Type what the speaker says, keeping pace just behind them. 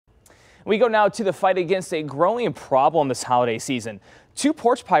We go now to the fight against a growing problem this holiday season. Two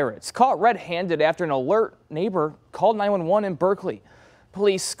porch pirates caught red-handed after an alert neighbor called 911 in Berkley.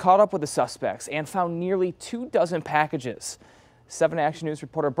 Police caught up with the suspects and found nearly 24 packages. 7 Action News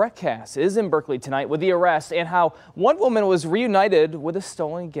reporter Brett Cass is in Berkley tonight with the arrest and how one woman was reunited with a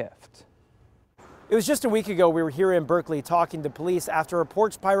stolen gift. It was just a week ago we were here in Berkley talking to police after a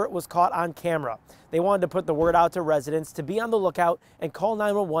porch pirate was caught on camera. They wanted to put the word out to residents to be on the lookout and call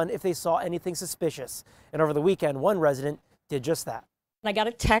 911 if they saw anything suspicious. And over the weekend, one resident did just that. I got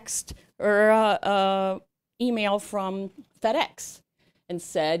a text or a email from FedEx and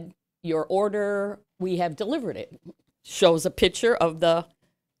said, "Your order, we have delivered it." Shows a picture of the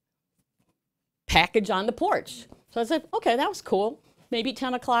package on the porch. So I said, okay, that was cool. Maybe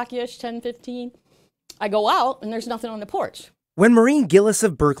 10 o'clock-ish, 10:15. I go out and there's nothing on the porch. When Maureen Gillis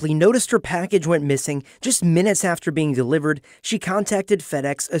of Berkley noticed her package went missing just minutes after being delivered, she contacted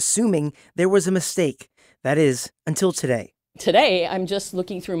FedEx assuming there was a mistake. That is, until today. Today, I'm just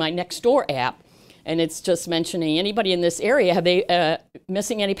looking through my Nextdoor app and it's just mentioning anybody in this area, have they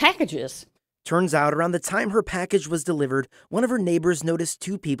missing any packages? Turns out around the time her package was delivered, one of her neighbors noticed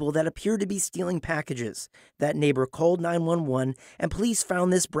two people that appeared to be stealing packages. That neighbor called 911 and police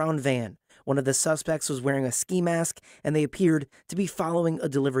found this brown van. One of the suspects was wearing a ski mask and they appeared to be following a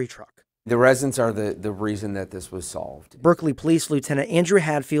delivery truck. The residents are the reason that this was solved. Berkley Police Lieutenant Andrew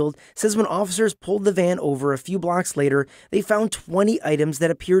Hadfield says when officers pulled the van over a few blocks later, they found 20 items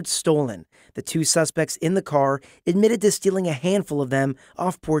that appeared stolen. The two suspects in the car admitted to stealing a handful of them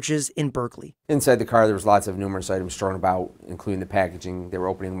off porches in Berkley. Inside the car, there was lots of numerous items strewn about, including the packaging. They were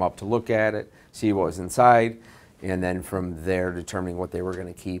opening them up to look at it, see what was inside, and then from there determining what they were going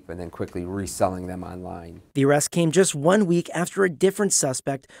to keep and then quickly reselling them online. The arrest came just 1 week after a different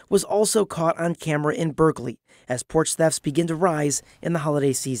suspect was also caught on camera in Berkley as porch thefts begin to rise in the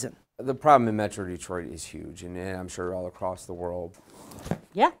holiday season. The problem in Metro Detroit is huge, and I'm sure all across the world.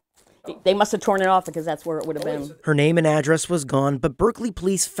 Yeah, they must have torn it off because that's where it would have been. Her name and address was gone, but Berkley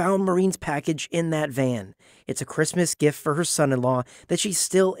police found Maureen's package in that van. It's a Christmas gift for her son-in-law that she's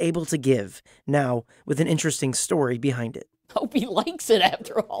still able to give, now with an interesting story behind it. Hope he likes it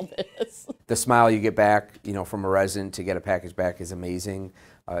after all this. The smile you get back, from a resident to get a package back is amazing.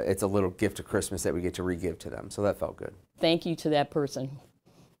 It's a little gift of Christmas that we get to re-give to them, so that felt good. Thank you to that person.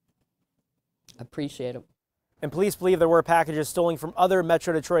 Appreciate it. And police believe there were packages stolen from other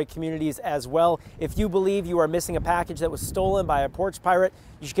Metro Detroit communities as well. If you believe you are missing a package that was stolen by a porch pirate,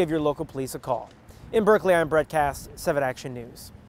 you should give your local police a call. In Berkley, I'm Brett Cass, 7 Action News.